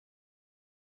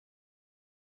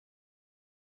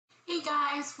Hey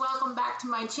guys, welcome back to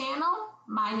my channel.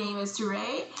 My name is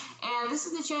Zhavia, and this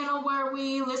is the channel where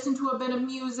we listen to a bit of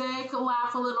music,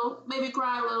 laugh a little, maybe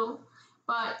cry a little,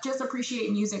 but just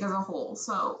appreciate music as a whole.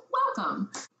 So,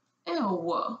 welcome.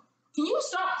 Ew. Can you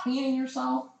stop cleaning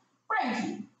yourself?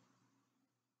 Frankie.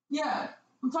 Yeah,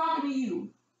 I'm talking to you.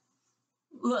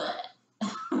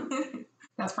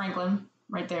 That's Franklin,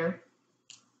 right there.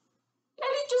 And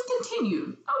he just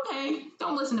continued. Okay,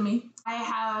 don't listen to me. I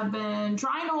have been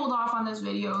trying to hold off on this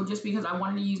video just because I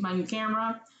wanted to use my new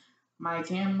camera. My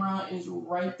camera is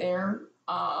right there.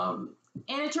 And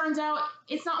it turns out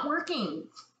it's not working.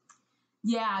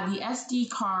 Yeah, the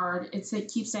SD card, it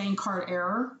keeps saying card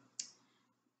error.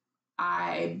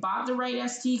 I bought the right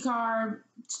SD card,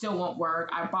 still won't work.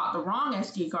 I bought the wrong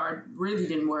SD card, really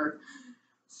didn't work.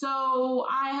 So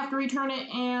I have to return it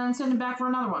and send it back for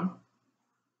another one.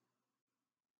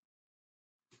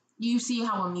 You see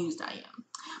how amused I am.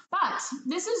 But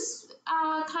this is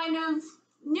kind of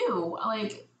new.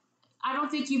 Like, I don't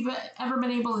think you've ever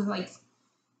been able to, like,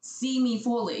 see me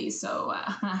fully. So,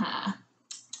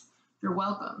 you're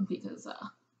welcome because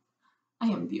I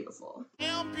am beautiful. I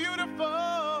am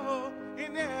beautiful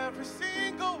in every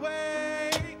single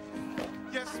way.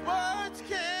 Yes, words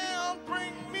can't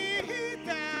bring me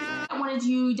down. I wanted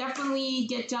to definitely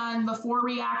get done before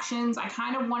reactions. I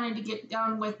kind of wanted to get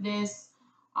done with this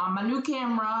on my new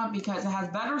camera because it has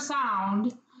better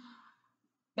sound,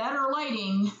 better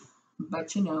lighting,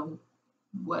 but you know,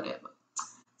 whatever.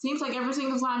 Seems like every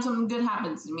single time something good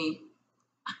happens to me,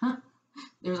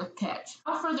 there's a catch.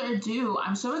 Without further ado,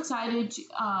 I'm so excited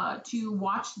to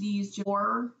watch these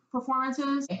horror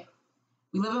performances.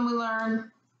 We live and we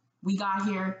learn. We got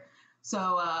here.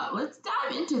 So let's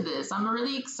dive into this. I'm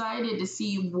really excited to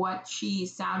see what she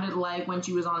sounded like when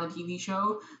she was on the TV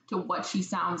show to what she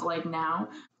sounds like now.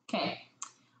 Okay,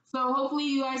 so hopefully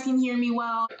you guys can hear me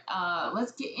well.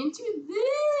 Let's get into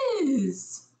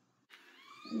this.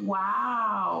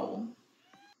 Wow.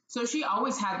 So she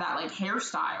always had that like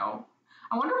hairstyle.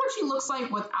 I wonder what she looks like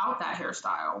without that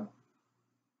hairstyle.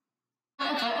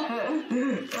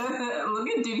 Look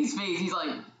at Diddy's face. He's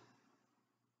like,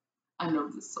 I know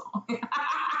this song.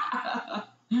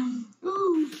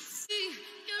 Ooh.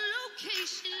 Your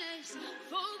location is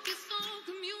focus on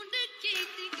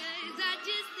communicating, guys. I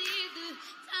just need the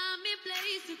time and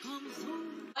place to come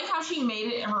through. I like how she made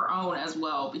it her own as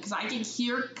well, because I can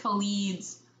hear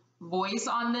Khalid's voice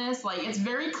on this. Like, it's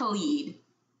very Khalid,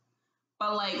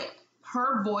 but like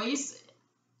her voice,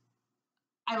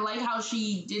 I like how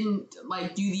she didn't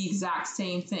like do the exact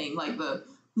same thing, like the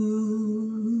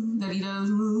that he does.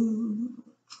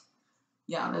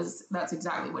 Yeah, that's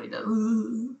exactly what he does.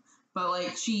 But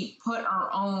like she put her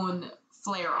own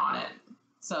flair on it.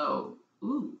 So,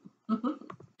 ooh.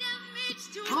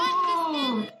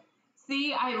 Oh,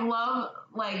 see, I love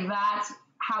like that.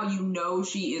 How you know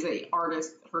she is a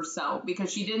artist herself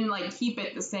because she didn't like keep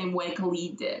it the same way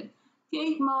Khalid did.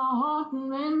 Take my heart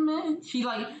and she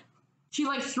like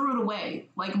threw it away.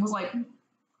 Like was like,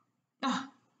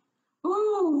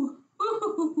 ooh.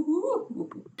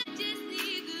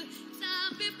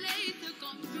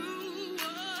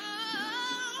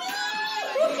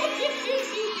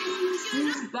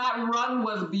 That run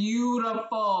was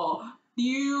beautiful.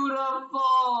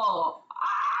 Beautiful.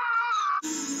 Ah!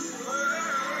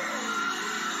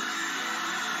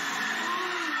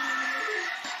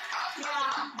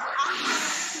 Yeah,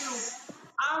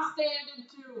 I'm standing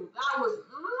too. That was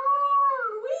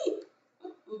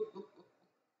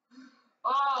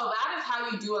Oh, that is how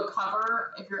you do a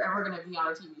cover if you're ever gonna be on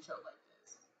a TV show like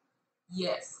this.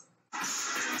 Yes.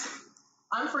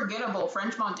 Unforgettable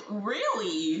French Montana.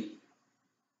 Really?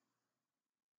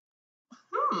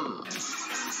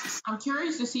 I'm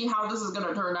curious to see how this is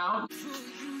gonna turn out.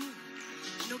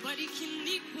 Nobody can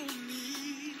equal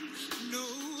me. No.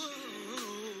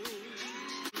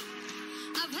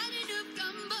 I've had enough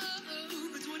gumbo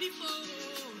for 24.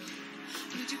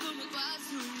 Did you come across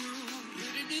the room?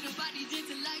 Little body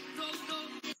dancing like go-go.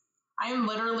 I am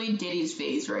literally Diddy's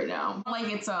face right now. Like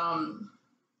it's the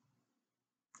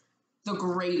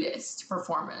greatest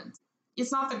performance.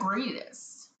 It's not the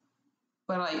greatest,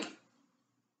 but like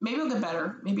maybe it'll get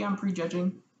better. Maybe I'm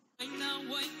prejudging.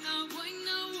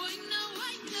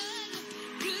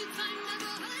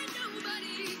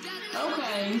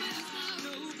 Okay.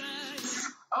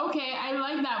 Okay, I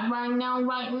like that right now.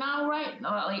 Like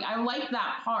I like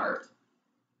that part.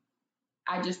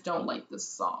 I just don't like this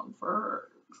song for her.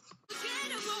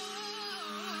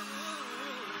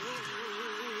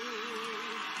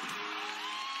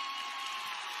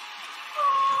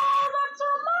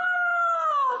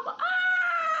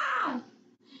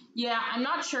 Yeah, I'm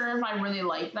not sure if I really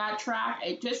like that track.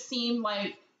 It just seemed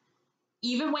like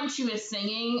even when she was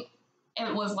singing,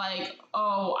 it was like,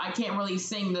 oh, I can't really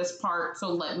sing this part, so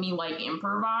let me like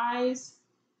improvise.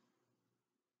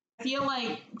 I feel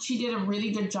like she did a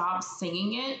really good job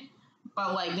singing it,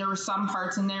 but like there were some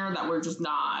parts in there that were just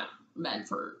not meant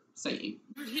for singing.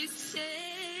 He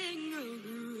sang a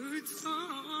good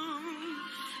song.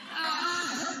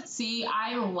 See,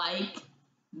 I like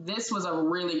this was a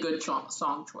really good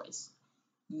song choice.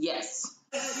 Yes.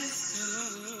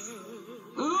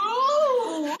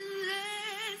 Ooh! Let's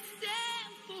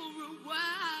dance for a while.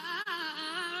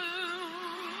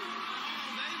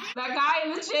 That guy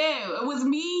in the chair, it was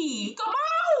me. Come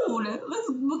on!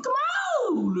 Come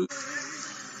on!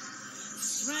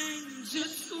 Stranger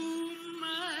to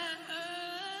my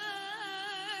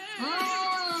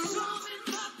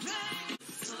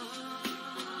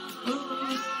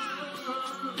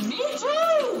Me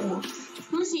too!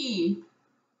 Who's he?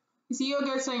 Is he a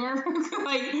good singer?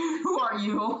 Like, who are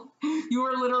you? You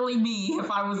are literally me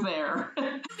if I was there.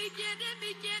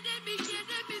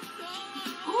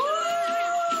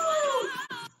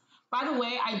 By the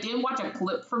way, I did watch a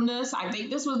clip from this. I think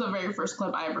this was the very first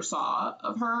clip I ever saw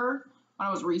of her when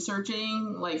I was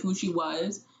researching like who she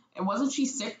was. And wasn't she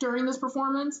sick during this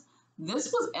performance?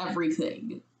 This was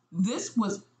everything. This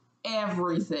was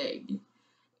everything.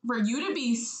 For you to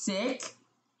be sick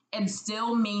and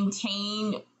still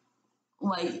maintain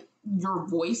like your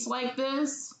voice like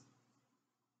this,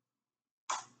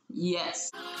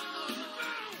 yes.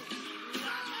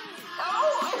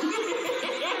 Oh!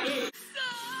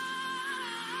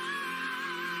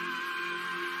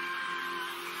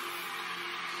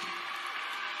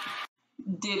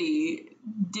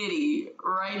 Diddy,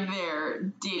 right there,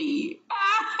 Diddy.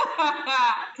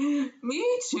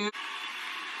 Me too.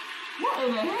 What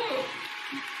in the heck?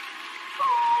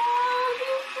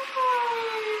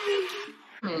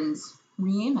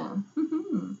 Rihanna.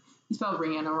 You spelled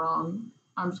Rihanna wrong.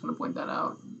 I'm just gonna point that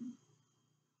out.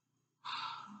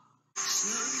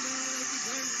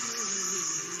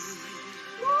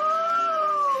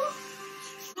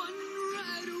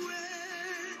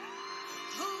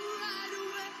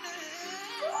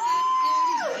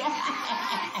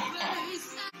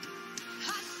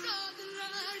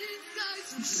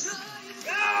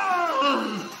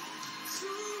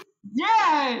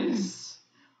 Yes!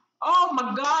 Oh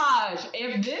my gosh.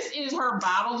 If this is her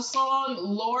battle song,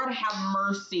 Lord have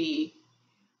mercy.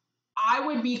 I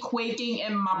would be quaking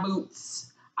in my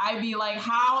boots. I'd be like,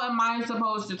 how am I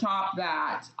supposed to top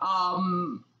that?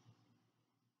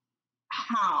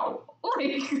 How?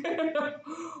 Like,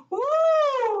 woo!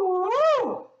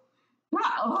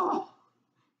 Oh.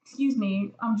 Excuse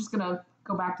me. I'm just gonna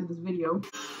go back to this video.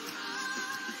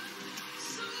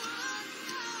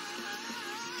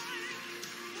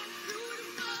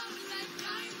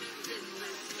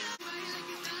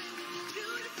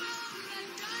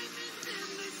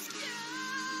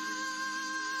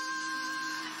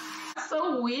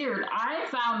 So weird. I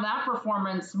found that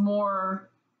performance more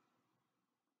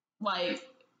like,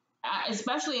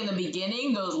 especially in the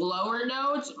beginning, those lower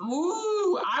notes.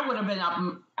 Ooh, I would have been up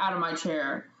out of my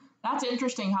chair. That's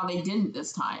interesting how they didn't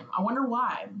this time. I wonder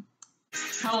why.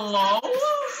 Hello?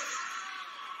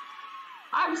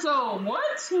 I'm so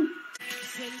what?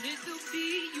 Little B,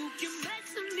 you can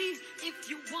mess with me if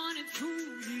you wanted to.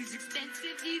 These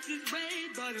expensive easy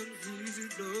red bottoms, easy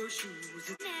no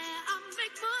shoes. Now I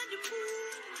make money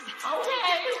move.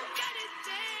 Okay. Got it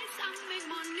fast, I make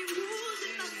money move.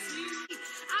 If I see,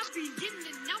 I be in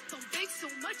and out the bank so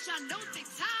much I know they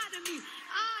tired of me.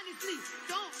 Honestly,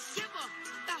 don't give up.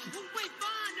 That who ain't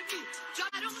fond of me. Try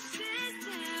don't sit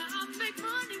there, I make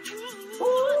money move.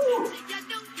 I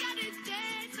don't get it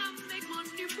fast, I make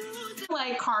money move.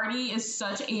 Like Cardi is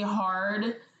such a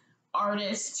hard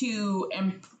artist to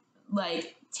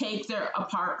like take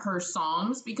apart her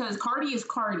songs because Cardi is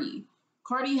Cardi.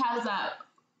 Cardi has that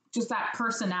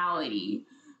personality.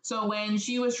 So when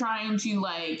she was trying to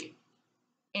like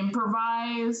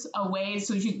improvise a way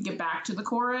so she could get back to the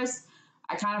chorus,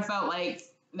 I kind of felt like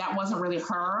that wasn't really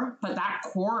her. But that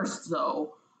chorus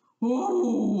though,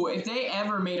 ooh, if they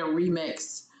ever made a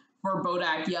remix for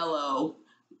Bodak Yellow,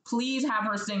 please have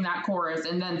her sing that chorus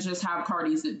and then just have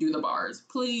Cardi do the bars.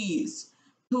 Please.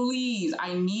 Please.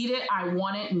 I need it. I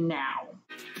want it now.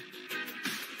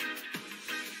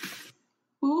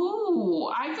 Ooh,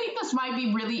 I think this might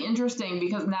be really interesting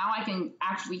because now I can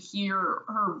actually hear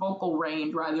her vocal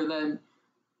range rather than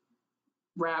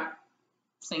rap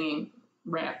singing.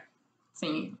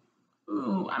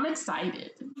 Ooh, I'm excited.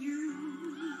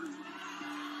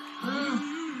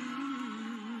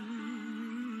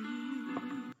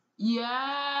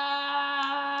 Yes.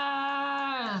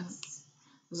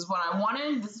 This is what I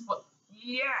wanted. This is what,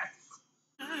 yes.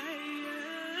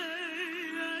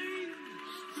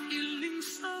 Feeling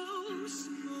so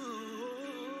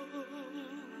small.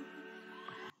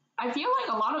 I feel like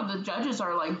a lot of the judges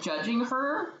are like judging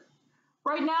her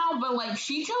right now, but like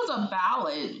she chose a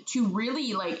ballad to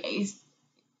really like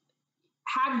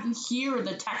have you hear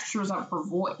the textures of her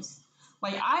voice.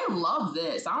 Like, I love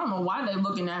this. I don't know why they're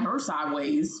looking at her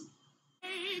sideways.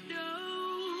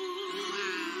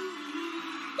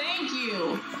 Thank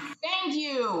you. Thank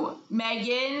you,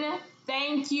 Megan.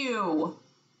 Thank you.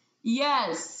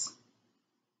 Yes.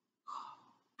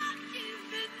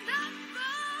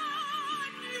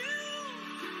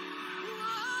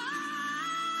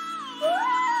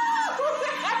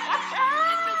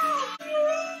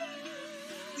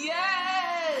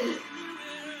 Yes.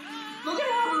 Look at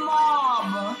her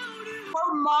mom.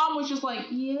 Her mom was just like,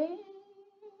 yeah.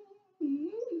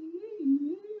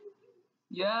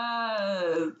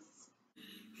 Yes.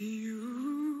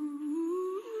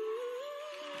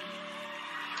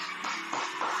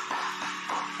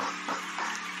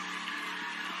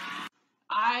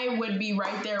 I would be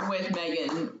right there with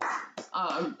Megan.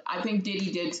 I think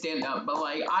Diddy did stand up, but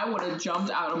like I would have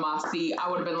jumped out of my seat. I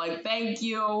would have been like, thank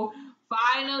you.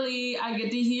 Finally, I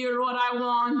get to hear what I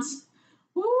want.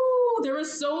 Woo, there were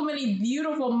so many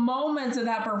beautiful moments in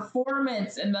that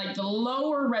performance and like the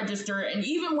lower register, and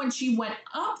even when she went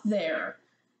up there.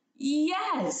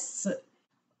 Yes.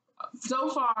 So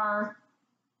far,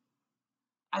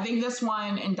 I think this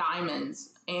one and Diamonds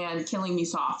and Killing Me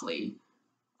Softly.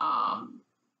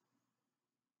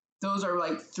 Those are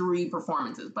like 3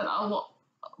 performances, but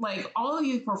like all of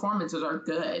these performances are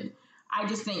good. I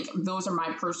just think those are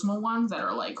my personal ones that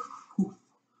are like, whew.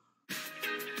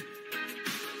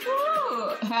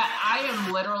 I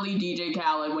am literally DJ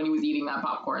Khaled when he was eating that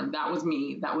popcorn. That was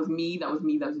me. That was me. That was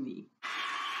me. That was me.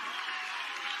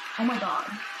 Oh my God.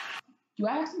 Do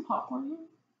I have some popcorn here?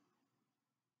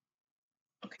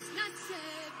 Okay.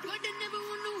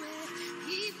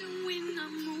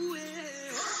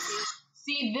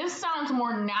 See, this sounds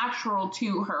more natural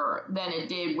to her than it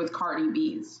did with Cardi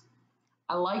B's.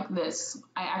 I like this.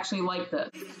 I actually like this.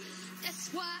 That's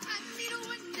why I need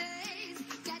one day.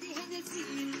 Got it Hennessy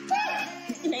in my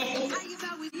head. How you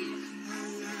about with you? I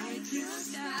like your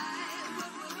style.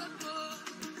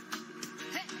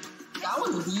 That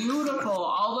was beautiful.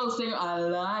 All those things. I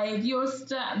like your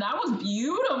style. That was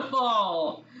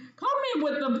beautiful. Come in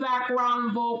with the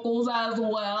background vocals as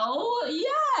well.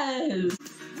 Yes.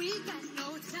 We got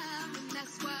no time, and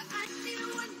that's why I need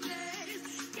one day.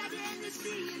 Got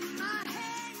Hennessy in my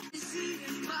head. Hennessy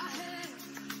in my head.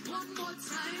 One more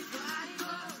time before I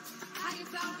go. I ain't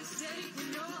about to say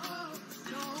no,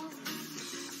 no.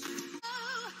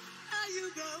 Oh, how you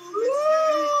about to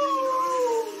say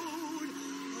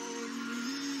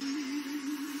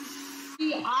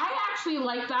no? I actually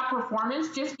like that performance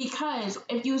just because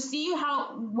if you see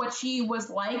what she was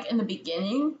like in the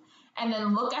beginning and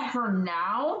then look at her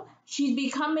now, she's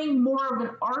becoming more of an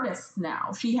artist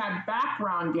now. She had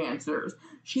background dancers.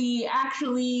 She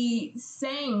actually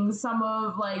sang some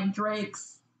of like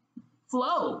Drake's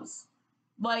flows.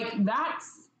 Like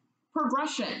that's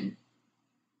progression.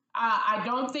 I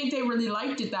don't think they really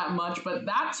liked it that much, but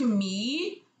that to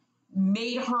me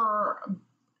made her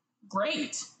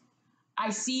great. I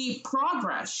see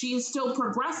progress. She is still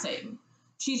progressing.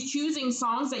 She's choosing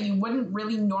songs that you wouldn't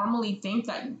really normally think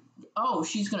that, oh,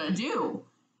 she's going to do.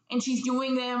 And she's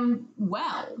doing them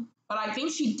well. But I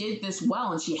think she did this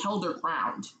well and she held her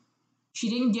ground. She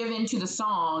didn't give in to the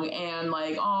song and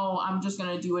like, oh, I'm just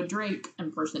going to do a Drake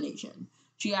impersonation.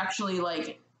 She actually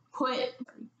like put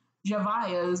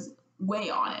Zhavia's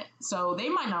way on it. So they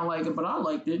might not like it, but I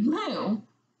liked it. No.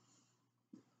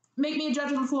 Make me a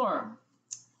judge on the floor.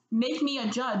 Make me a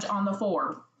judge on the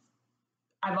 4.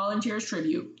 I volunteer as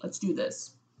tribute. Let's do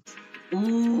this.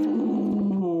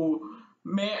 Ooh,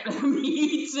 man,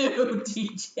 me too,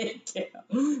 DJ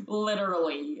Cam.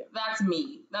 Literally, that's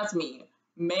me. That's me.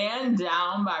 Man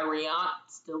Down by Rihanna.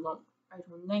 Still don't write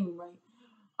her name right.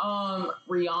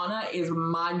 Rihanna is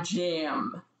my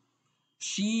jam.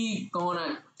 She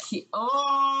gonna keep.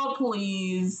 Oh,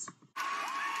 please.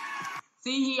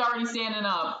 See, he already standing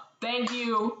up. Thank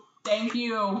you. Thank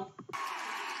you.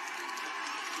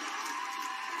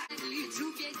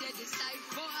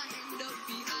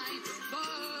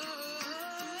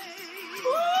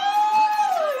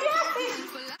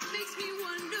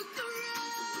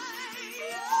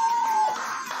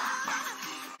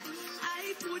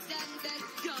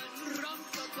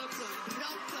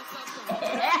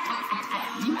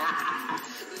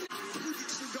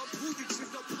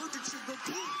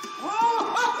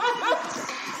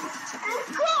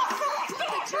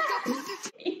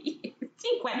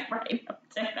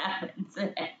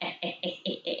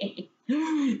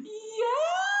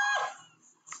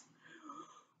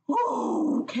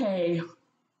 Okay.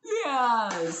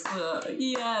 Yes.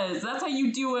 Yes. That's how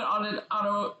you do it on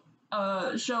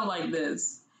a show like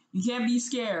this. You can't be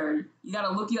scared. You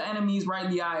gotta look your enemies right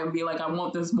in the eye and be like, I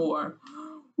want this more.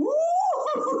 Woo!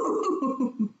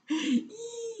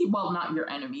 Well, not your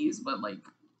enemies, but like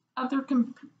other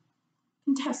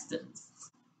contestants.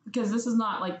 Because this is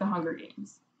not like the Hunger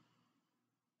Games.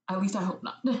 At least I hope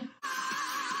not. Yes!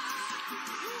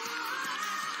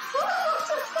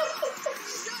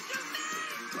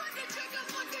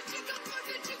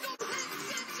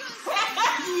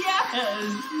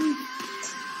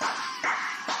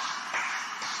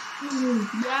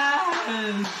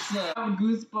 Yes! I have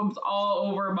goosebumps all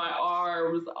over my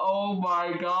arms. Oh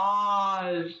my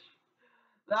gosh.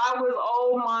 That was,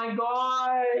 oh my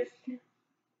gosh.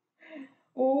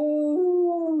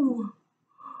 Ooh.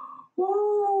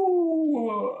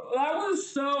 Ooh. That was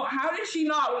so, how did she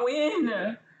not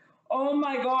win? Oh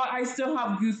my god, I still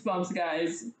have goosebumps,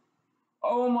 guys.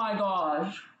 Oh my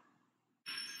gosh.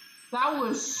 That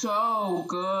was so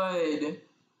good.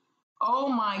 Oh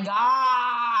my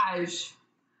gosh.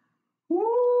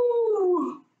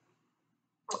 Woo.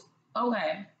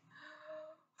 Okay.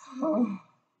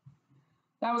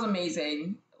 That was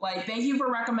amazing. Like, thank you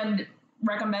for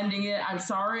recommending it. I'm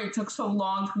sorry it took so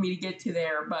long for me to get to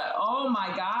there, but oh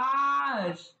my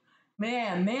gosh.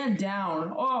 Man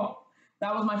down. Oh,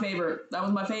 that was my favorite. That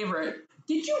was my favorite.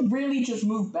 Did you really just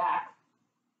move back?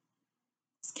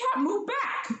 This cat moved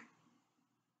back.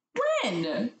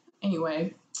 When?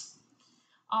 Anyway,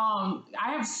 I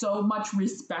have so much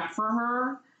respect for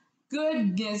her.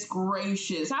 Goodness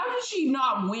gracious. How did she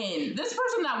not win? This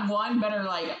person that won better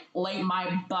like light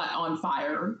my butt on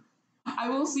fire. I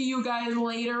will see you guys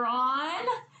later on.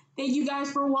 Thank you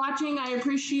guys for watching. I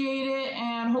appreciate it.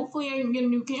 And hopefully I can get a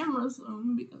new camera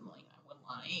soon because like I would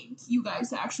like you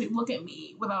guys to actually look at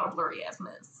me without a blurry ass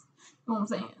mess. You know what I'm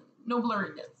saying? No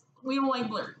blurriness. We don't like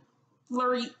blurry.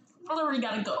 Blurry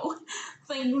gotta go.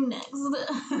 Thank you next.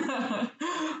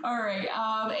 Alright,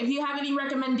 if you have any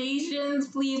recommendations,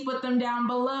 please put them down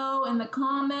below in the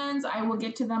comments. I will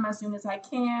get to them as soon as I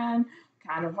can.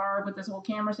 Kind of hard with this whole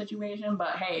camera situation,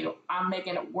 but hey, I'm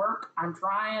making it work. I'm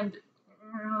trying.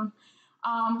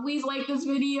 Please like this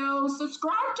video.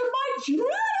 Subscribe to my channel.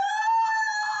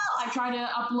 I try to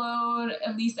upload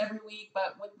at least every week,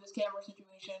 but with this camera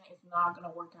situation, it's not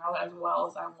going to work out as well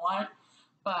as I want.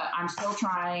 But I'm still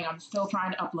trying. I'm still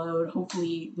trying to upload.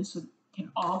 Hopefully this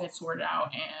can all get sorted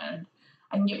out and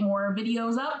I can get more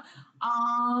videos up.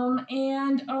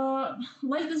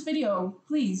 Like this video,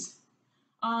 please.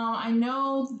 I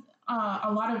know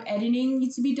a lot of editing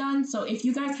needs to be done. So if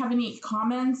you guys have any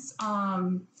comments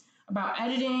about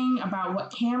editing, about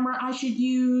what camera I should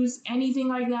use, anything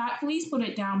like that, please put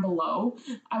it down below.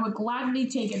 I would gladly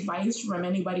take advice from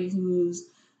anybody who's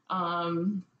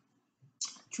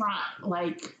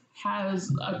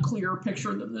has a clearer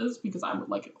picture than this, because I would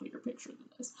like a clearer picture than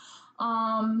this.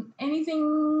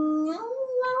 Anything else?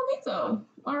 I don't think so.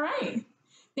 All right.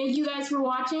 Thank you guys for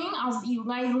watching. I'll see you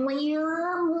guys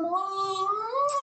later.